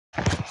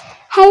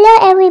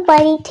Hello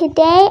everybody,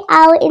 today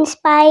I'll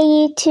inspire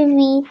you to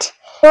read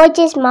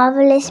George's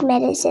Marvelous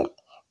Medicine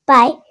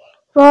by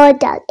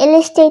Roald,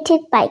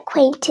 illustrated by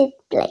Quentin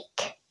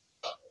Blake.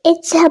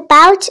 It's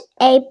about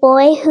a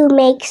boy who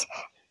makes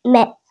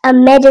a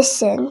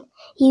medicine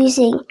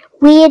using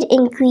weird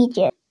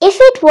ingredients. If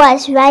it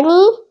was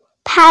runny,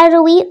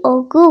 powdery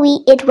or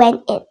gooey, it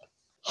went in.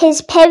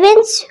 His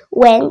parents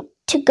went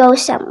to go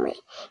somewhere.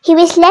 He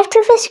was left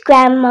with his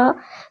grandma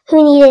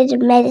who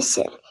needed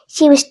medicine.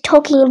 She was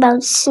talking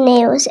about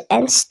snails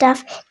and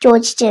stuff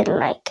George didn't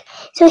like.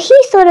 So he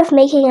thought of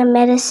making a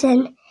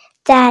medicine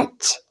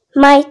that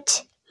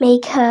might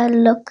make her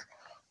look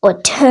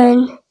or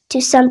turn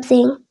to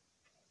something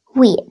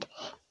weird.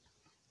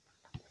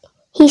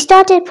 He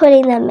started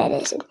putting the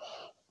medicine.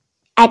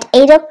 At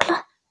 8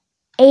 o'clock,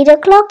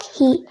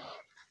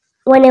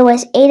 when it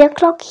was 8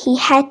 o'clock, he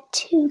had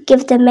to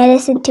give the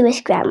medicine to his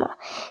grandma.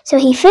 So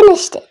he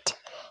finished it.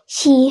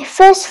 She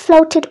first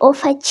floated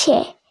off her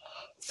chair.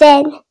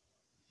 Then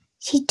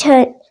she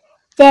did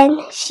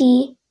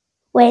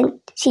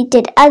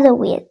other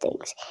weird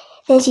things.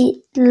 Then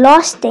she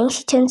lost things.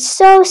 She turned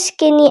so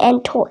skinny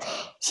and tall.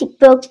 She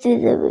broke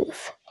through the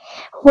roof.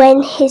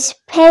 When his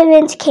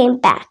parents came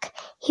back,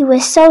 he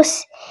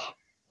thought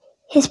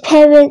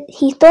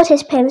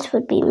his parents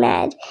would be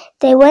mad.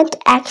 They weren't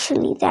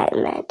actually that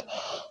mad.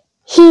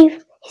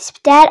 His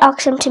dad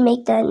asked him to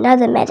make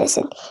another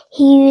medicine.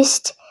 He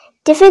used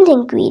different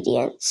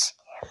ingredients.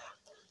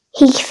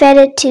 He fed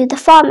it to the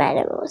farm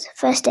animals.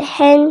 First a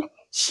hen,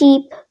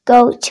 sheep,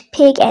 goat,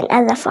 pig, and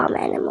other farm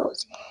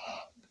animals.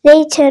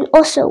 They turned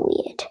also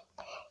weird.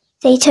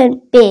 They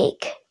turned big.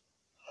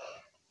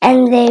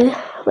 And they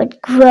would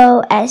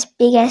grow as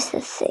big as the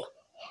thing.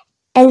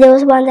 And there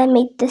was one that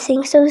made the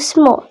thing so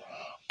small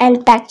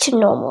and back to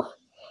normal.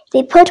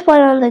 They put one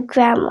on the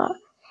grandma.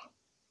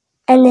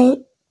 And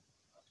then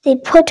they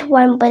put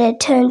one, but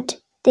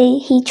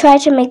he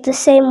tried to make the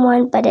same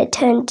one, but it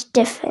turned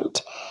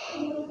different.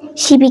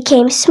 She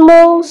became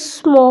small,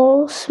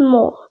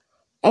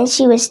 and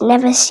she was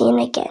never seen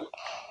again.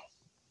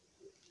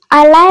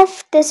 I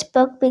love this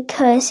book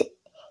because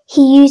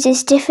he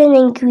uses different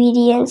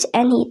ingredients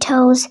and he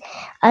tells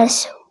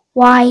us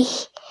why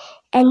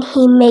and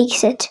he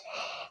makes it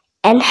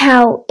and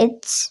how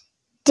it's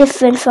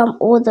different from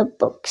all the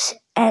books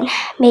and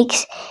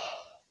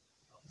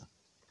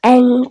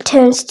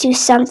turns to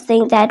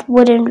something that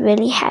wouldn't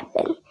really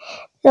happen.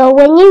 So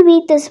when you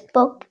read this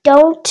book,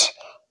 don't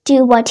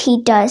do what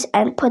he does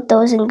and put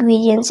those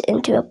ingredients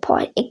into a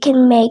pot. It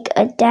can make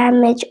a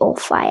damage or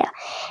fire.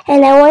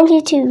 And I want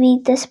you to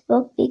read this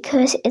book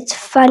because it's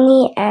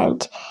funny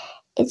and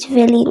it's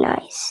really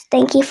nice.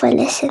 Thank you for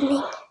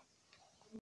listening.